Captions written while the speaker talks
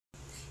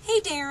Hey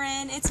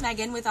Darren, it's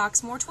Megan with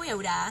Oxmoor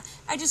Toyota.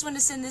 I just want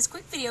to send this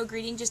quick video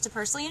greeting just to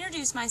personally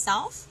introduce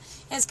myself.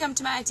 It has come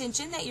to my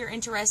attention that you're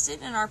interested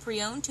in our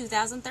pre-owned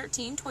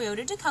 2013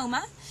 Toyota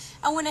Tacoma.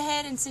 I went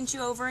ahead and sent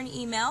you over an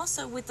email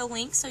with the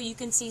link so you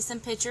can see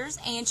some pictures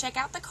and check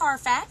out the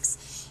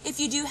Carfax. If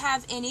you do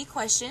have any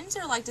questions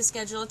or like to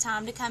schedule a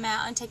time to come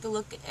out and take a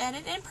look at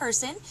it in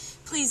person,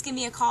 please give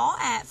me a call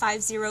at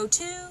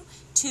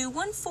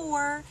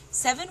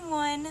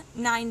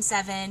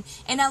 502-214-7197,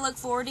 and I look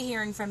forward to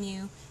hearing from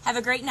you. Have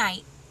a great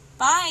night.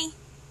 Bye.